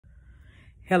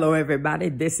Hello, everybody.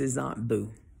 This is Aunt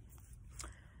Boo.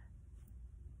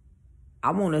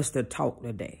 I want us to talk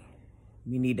today.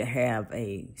 We need to have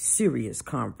a serious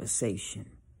conversation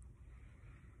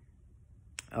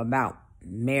about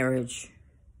marriage,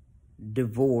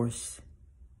 divorce,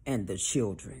 and the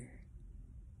children.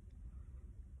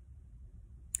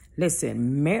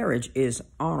 Listen, marriage is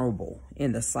honorable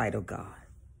in the sight of God.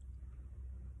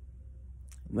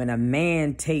 When a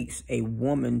man takes a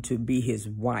woman to be his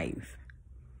wife,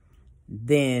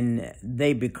 then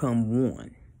they become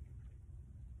one.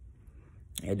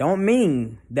 It don't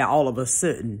mean that all of a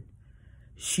sudden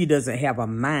she doesn't have a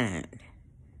mind.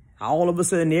 All of a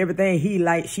sudden everything he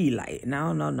like, she like.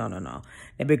 No.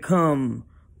 They become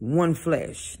one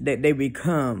flesh. They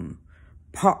become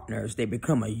partners. They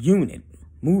become a unit,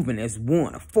 moving as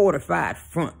one, a fortified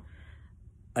front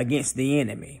against the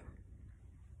enemy.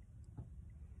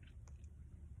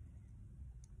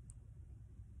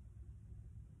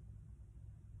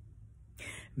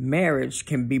 Marriage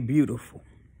can be beautiful.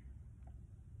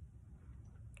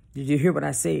 Did you hear what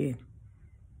I said?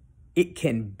 It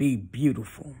can be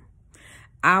beautiful.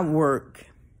 I work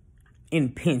in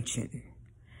pension,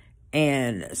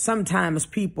 and sometimes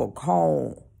people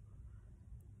call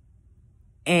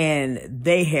and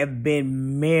they have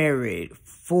been married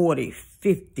 40,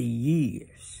 50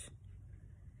 years.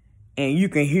 And you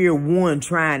can hear one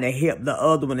trying to help the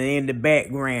other one in the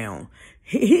background.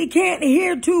 He can't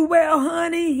hear too well,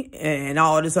 honey, and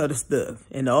all this other stuff.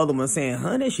 And the other one saying,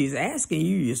 honey, she's asking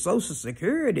you your social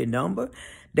security number.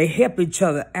 They help each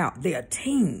other out. They're a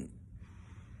team.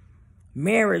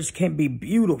 Marriage can be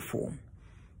beautiful,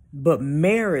 but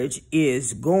marriage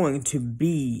is going to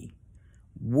be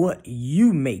what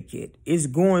you make it. It's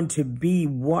going to be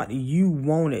what you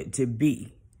want it to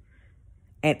be.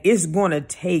 And it's going to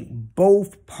take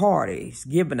both parties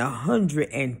giving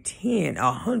 110,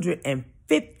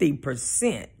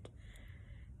 150%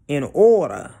 in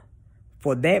order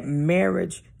for that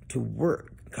marriage to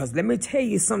work. Because let me tell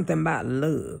you something about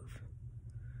love.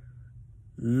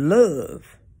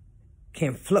 Love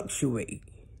can fluctuate.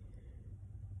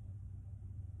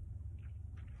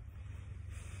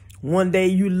 One day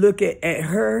you look at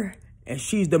her and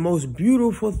she's the most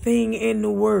beautiful thing in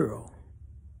the world.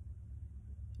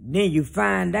 Then you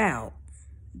find out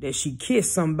that she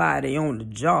kissed somebody on the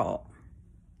job.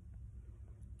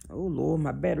 Oh, Lord,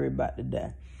 my battery about to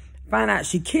die. Find out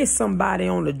she kissed somebody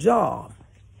on the job.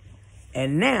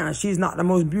 And now she's not the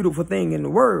most beautiful thing in the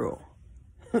world.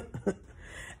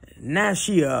 Now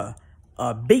she a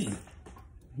B.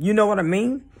 You know what I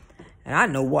mean? And I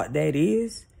know what that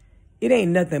is. It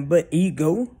ain't nothing but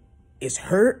ego. It's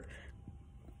hurt.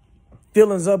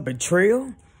 Feelings of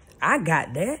betrayal. I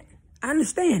got that. I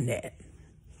understand that.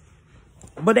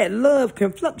 But that love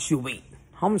can fluctuate.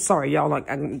 I'm sorry, y'all. Like,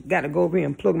 I got to go over here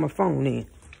and plug my phone in.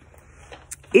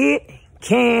 It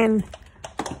can.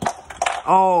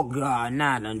 Oh, God.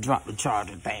 Now I done dropped the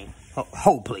charger thing.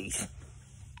 Hold, please.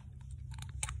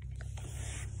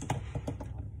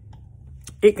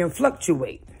 It can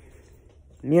fluctuate.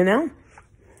 You know?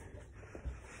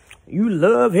 You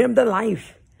love him to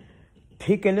life.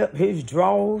 Picking up his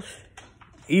drawers.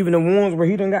 Even the ones where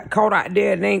he done got caught out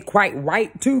there and ain't quite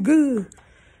white too good.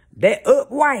 That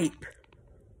up wipe.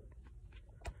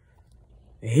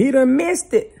 He done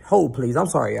missed it. Hold, please. I'm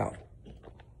sorry, y'all.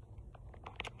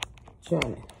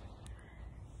 Johnny.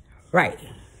 Right.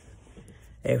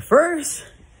 At first,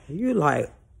 you like,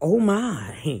 oh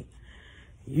my.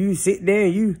 You sit there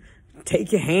and you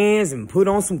take your hands and put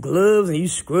on some gloves and you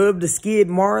scrub the skid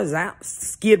marks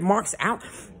out.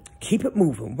 Keep it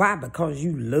moving. Why? Because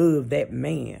you love that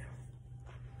man.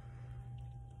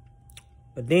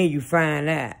 But then you find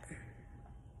out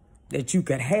that you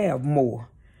could have more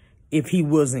if he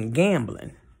wasn't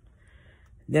gambling.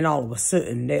 Then all of a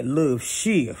sudden that love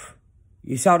shift.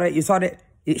 You saw that? You saw that?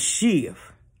 It shift.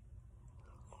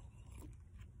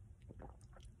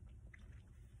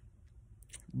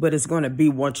 But it's going to be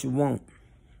what you want.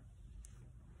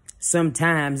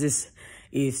 Sometimes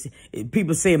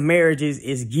people say marriage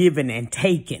is giving and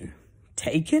taking.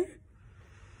 Taking?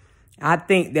 I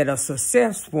think that a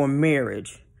successful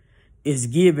marriage is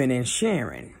giving and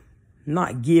sharing,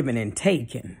 not giving and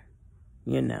taking,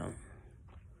 you know.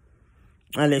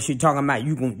 Unless you're talking about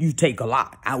you take a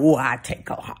lot. I take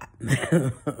a lot.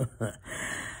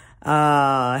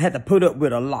 I had to put up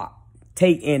with a lot.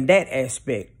 Take in that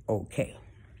aspect, okay.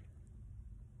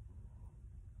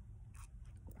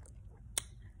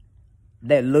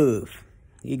 That love,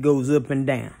 it goes up and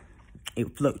down.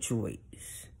 It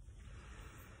fluctuates.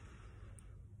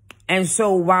 And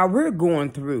so while we're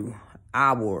going through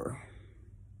our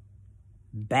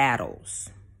battles,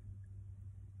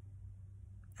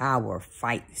 our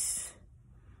fights,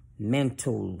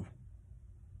 mental,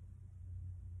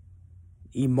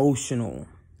 emotional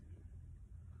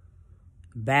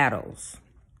battles.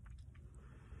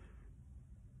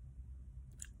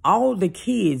 All the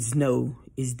kids know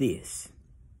is this: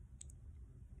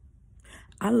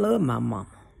 I love my mama.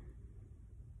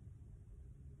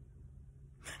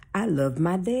 I love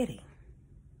my daddy.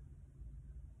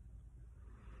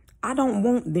 I don't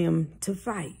want them to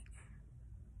fight.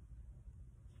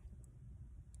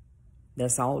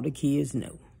 That's all the kids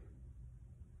know.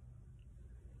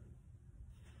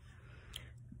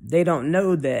 They don't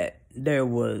know that there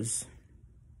was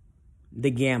the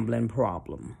gambling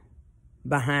problem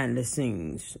behind the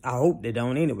scenes. I hope they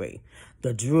don't anyway.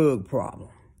 The drug problem.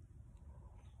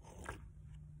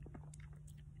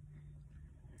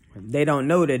 They don't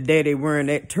know that daddy wearing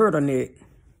that turtleneck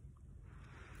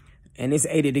and it's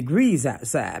 80 degrees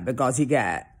outside because he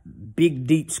got big,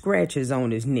 deep scratches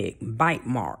on his neck, bite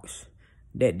marks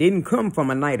that didn't come from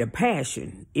a night of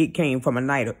passion. It came from a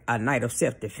night of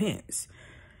self-defense.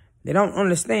 They don't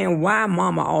understand why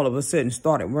mama all of a sudden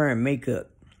started wearing makeup.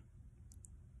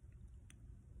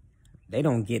 They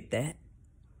don't get that.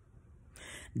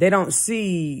 They don't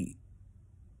see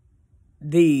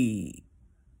the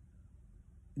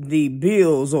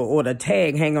bills or the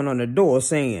tag hanging on the door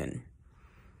saying,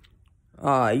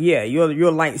 yeah,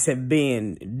 your lights have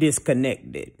been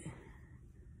disconnected.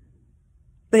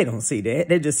 They don't see that.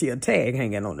 They just see a tag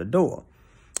hanging on the door.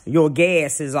 Your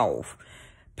gas is off.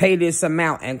 Pay this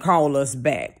amount and call us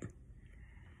back.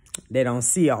 They don't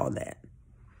see all that.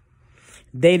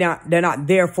 They're not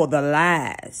there for the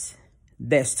lies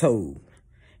that's told.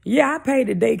 Yeah, I paid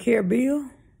the daycare bill.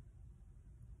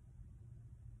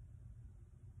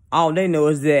 All they know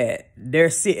is that they're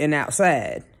sitting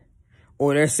outside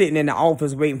or they're sitting in the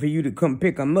office waiting for you to come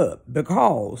pick them up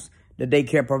because the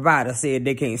daycare provider said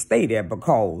they can't stay there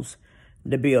because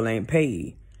the bill ain't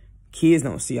paid. Kids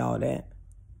don't see all that.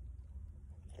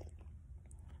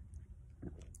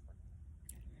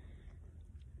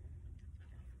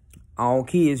 All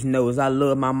kids know is I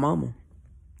love my mama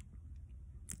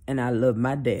and I love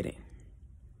my daddy.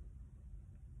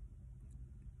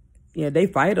 Yeah, they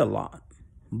fight a lot,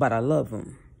 but I love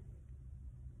them.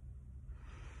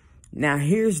 Now,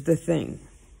 here's the thing.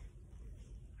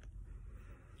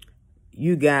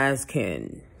 You guys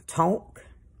can talk.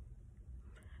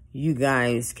 You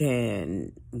guys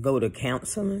can go to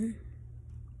counseling.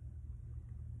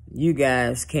 You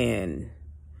guys can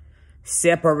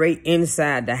separate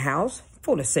inside the house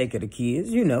for the sake of the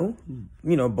kids, you know,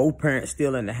 both parents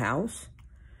still in the house.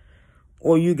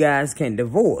 Or you guys can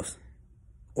divorce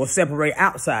or separate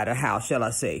outside the house, shall I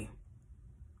say.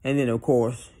 And then, of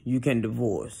course, you can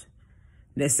divorce.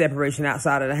 That separation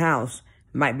outside of the house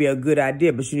might be a good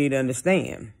idea, but you need to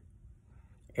understand,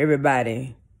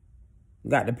 everybody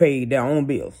got to pay their own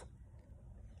bills.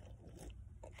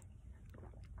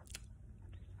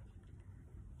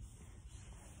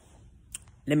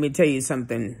 Let me tell you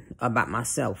something about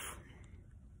myself.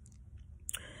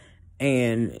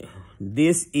 And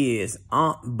this is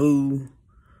Aunt Boo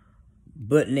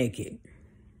butt naked.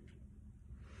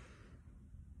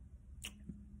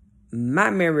 My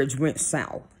marriage went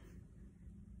south.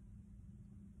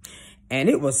 And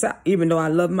it was south, even though I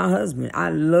loved my husband. I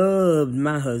loved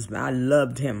my husband. I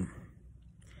loved him.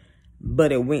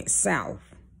 But it went south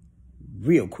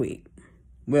real quick.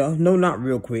 Well, no, not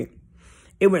real quick.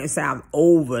 It went south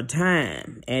over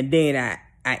time. And then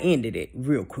I ended it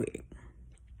real quick.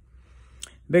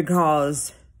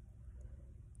 Because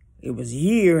it was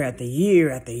year after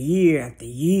year after year after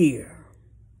year.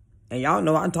 And y'all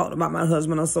know I talked about my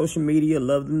husband on social media,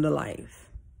 loved him to life.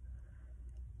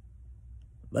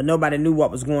 But nobody knew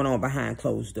what was going on behind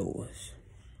closed doors.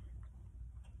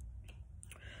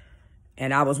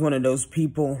 And I was one of those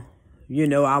people, you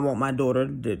know, I want my daughter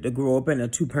to grow up in a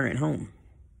two-parent home.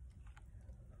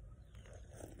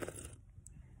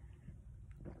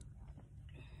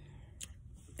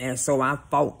 And so I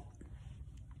fought.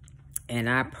 And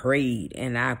I prayed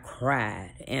and I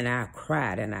cried and I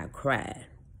cried and I cried.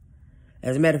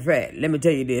 As a matter of fact, let me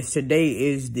tell you this. Today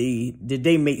is the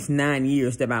day makes 9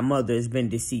 years that my mother has been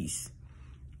deceased.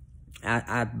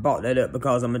 I brought that up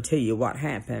because I'm going to tell you what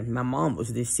happened. My mom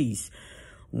was deceased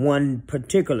one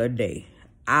particular day.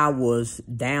 I was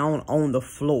down on the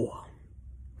floor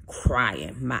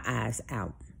crying, my eyes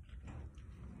out.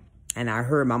 And I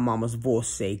heard my mama's voice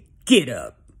say, "Get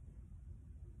up."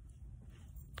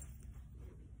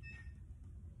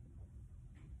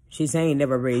 She said, "I ain't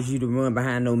never raised you to run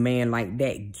behind no man like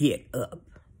that. Get up."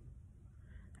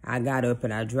 I got up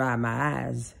and I dried my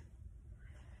eyes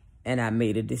and I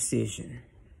made a decision.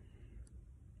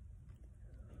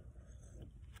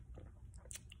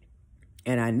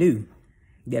 And I knew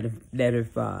that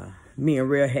if me and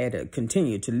Rhea had to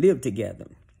continue to live together,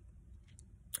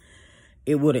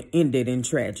 it would have ended in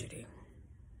tragedy.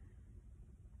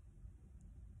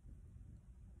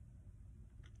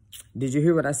 Did you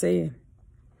hear what I said?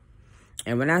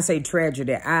 And when I say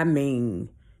tragedy, I mean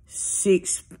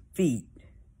 6 feet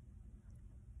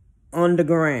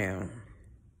underground,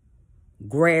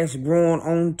 grass growing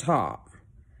on top,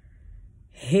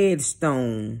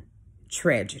 headstone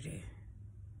tragedy.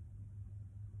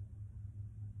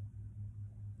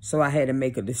 So I had to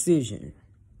make a decision.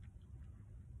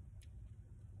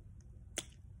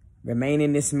 Remain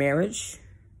in this marriage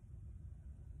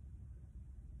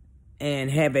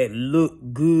and have it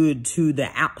look good to the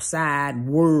outside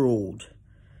world.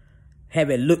 Have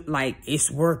it look like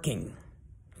it's working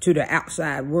to the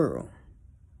outside world.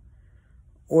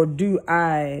 Or do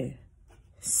I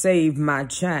save my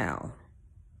child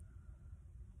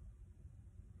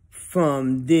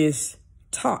from this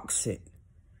toxic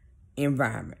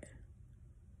environment?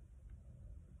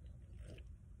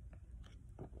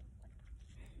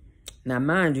 Now,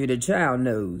 mind you, the child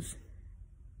knows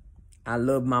I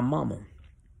love my mama.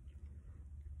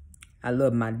 I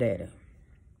love my daddy.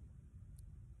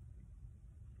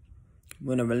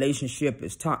 When a relationship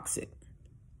is toxic,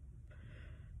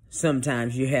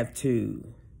 sometimes you have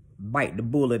to bite the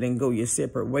bullet and go your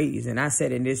separate ways. And I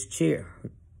sat in this chair,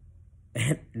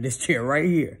 this chair right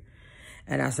here,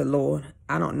 and I said, Lord,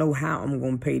 I don't know how I'm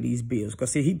going to pay these bills.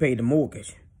 Because, see, he paid the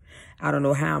mortgage. I don't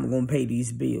know how I'm going to pay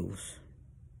these bills.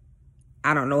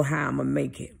 I don't know how I'm going to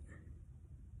make it.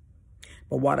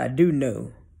 But what I do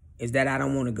know is that I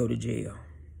don't want to go to jail.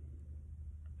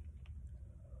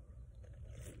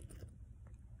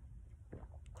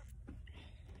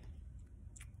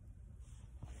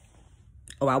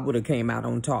 Oh, I would have came out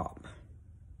on top.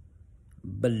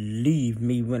 Believe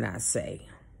me when I say.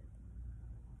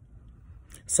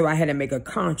 So I had to make a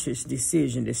conscious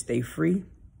decision to stay free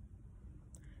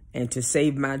and to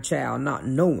save my child, not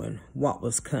knowing what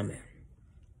was coming.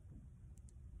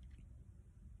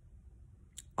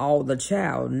 All the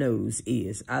child knows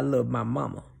is I love my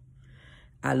mama.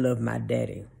 I love my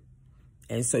daddy.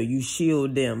 And so you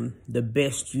shield them the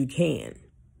best you can.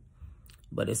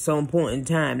 But at some point in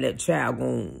time, that child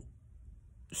gonna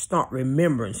start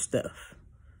remembering stuff.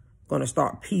 Gonna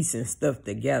start piecing stuff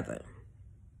together.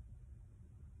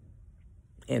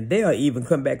 And they'll even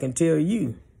come back and tell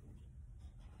you,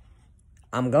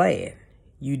 I'm glad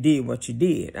you did what you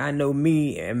did. I know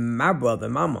me and my brother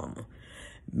and my mama.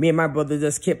 Me and my brother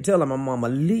just kept telling my mama,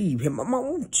 leave him. Mama,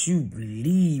 won't you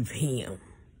leave him?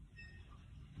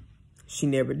 She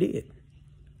never did.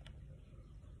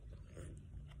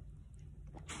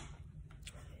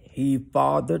 He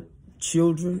fathered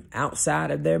children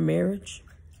outside of their marriage,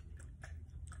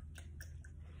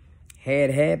 had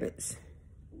habits,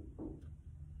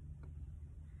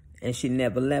 and she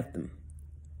never left them.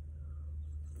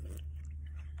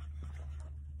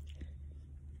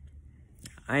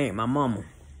 I ain't my mama.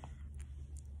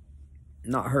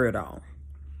 Not her at all.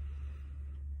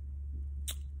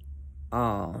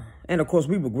 And of course,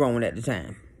 we were grown at the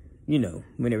time. You know,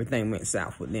 when everything went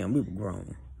south with them, we were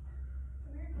grown.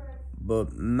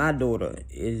 But my daughter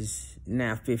is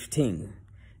now 15,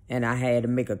 and I had to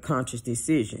make a conscious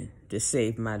decision to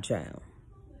save my child.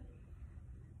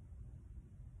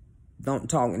 Don't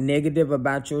talk negative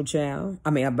about your child.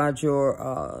 About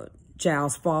your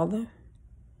child's father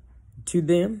to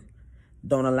them.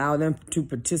 Don't allow them to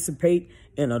participate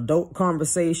in adult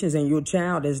conversations, and your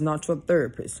child is not your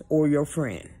therapist or your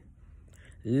friend.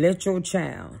 Let your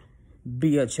child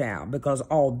be a child, because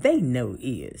all they know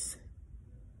is,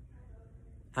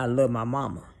 I love my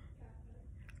mama.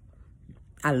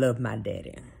 I love my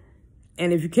daddy.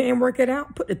 And if you can't work it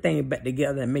out, put the thing back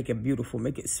together and make it beautiful,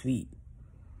 make it sweet.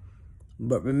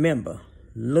 But remember,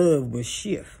 love will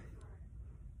shift.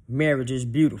 Marriage is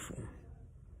beautiful.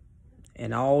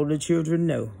 And all the children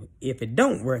know, if it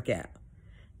don't work out,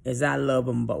 is I love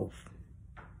them both.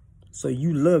 So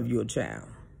you love your child,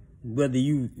 whether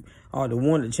you are the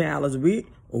one the child is with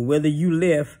or whether you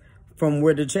left from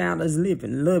where the child is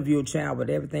living. Love your child with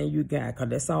everything you got, because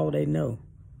that's all they know,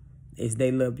 is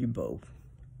they love you both.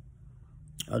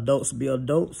 Adults be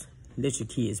adults. Let your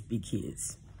kids be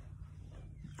kids.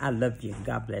 I love you.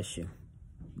 God bless you.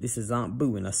 This is Aunt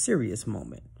Boo in a serious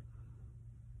moment.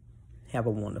 Have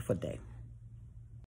a wonderful day.